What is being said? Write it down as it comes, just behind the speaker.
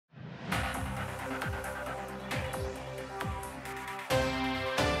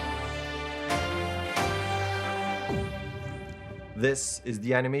This is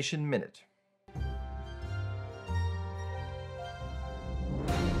the Animation Minute.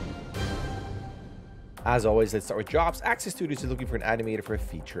 As always, let's start with jobs. Access Studios is looking for an animator for a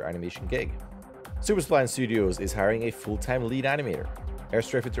feature animation gig. Superspline Studios is hiring a full-time lead animator.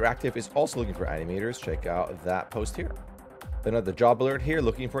 Airstrife Interactive is also looking for animators. Check out that post here. Another job alert here,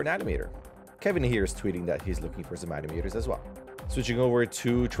 looking for an animator. Kevin here is tweeting that he's looking for some animators as well. Switching over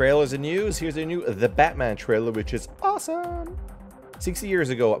to trailers and news, here's a new The Batman trailer, which is awesome. 60 years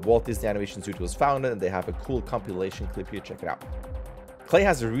ago, Walt Disney Animation Studio was founded, and they have a cool compilation clip here. Check it out. Clay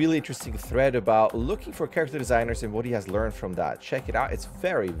has a really interesting thread about looking for character designers and what he has learned from that. Check it out. It's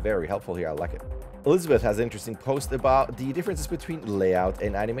very, very helpful here. I like it. Elizabeth has an interesting post about the differences between layout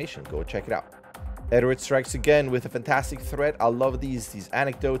and animation. Go check it out. Edward strikes again with a fantastic thread. I love these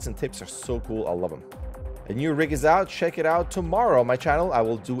anecdotes and tips are so cool. I love them. A new rig is out. Check it out tomorrow on my channel. I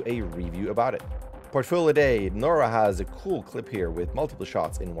will do a review about it. Portfolio day. Nora has a cool clip here with multiple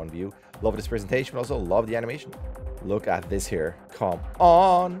shots in one view. Love this presentation, but also love the animation. Look at this here. Come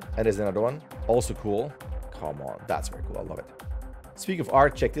on. And there's another one. Also cool. Come on. That's very cool. I love it. Speaking of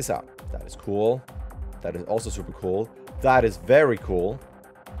art, check this out. That is cool. That is also super cool. That is very cool.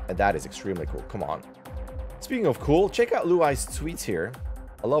 And that is extremely cool. Come on. Speaking of cool, check out Louaye's tweets here.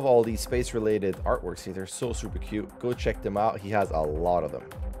 I love all these space-related artworks here. They're so super cute. Go check them out. He has a lot of them.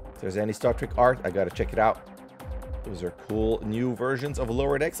 If there's any Star Trek art, I gotta check it out. Those are cool new versions of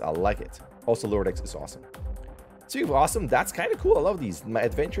Lower Decks. I like it. Also, Lower Decks is awesome. Speaking of awesome, that's kind of cool. I love these. My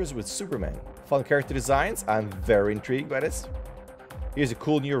adventures with Superman. Fun character designs. I'm very intrigued by this. Here's a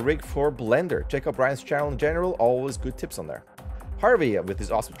cool new rig for Blender. Check out Brian's channel in general. Always good tips on there. Harvey, with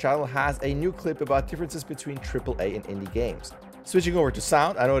his awesome channel, has a new clip about differences between AAA and indie games. Switching over to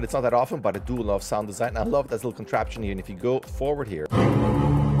sound. I know it's not that often, but I do love sound design. I love that little contraption here. And if you go forward here.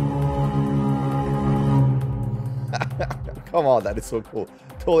 Come on, that is so cool.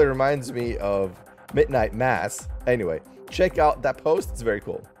 Totally reminds me of Midnight Mass. Anyway, check out that post. It's very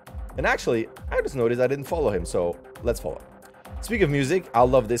cool. And actually, I just noticed I didn't follow him, so let's follow. Speaking of music, I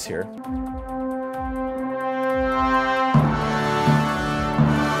love this here.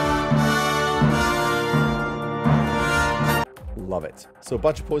 Love it. So a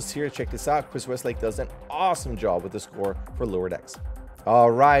bunch of posts here. Check this out. Chris Westlake does an awesome job with the score for Lower Decks.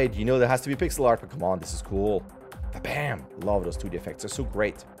 All right, you know there has to be pixel art, but come on, this is cool. Bam! Love those 2D effects. They're so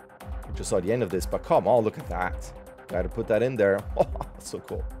great. I just saw the end of this, but come on, look at that. Gotta put that in there. Oh, so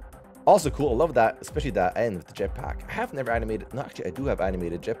cool. Also cool, I love that, especially that end with the jetpack. I have never animated, no, actually I do have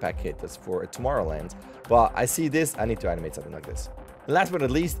animated jetpack kit that's for Tomorrowland, but I see this, I need to animate something like this. And last but not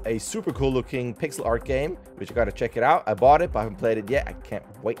least, a super cool looking pixel art game, which you gotta check it out. I bought it, but I haven't played it yet. I can't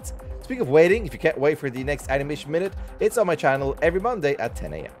wait. Speaking of waiting, if you can't wait for the next Animation Minute, it's on my channel every Monday at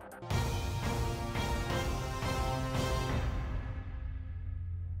 10 AM.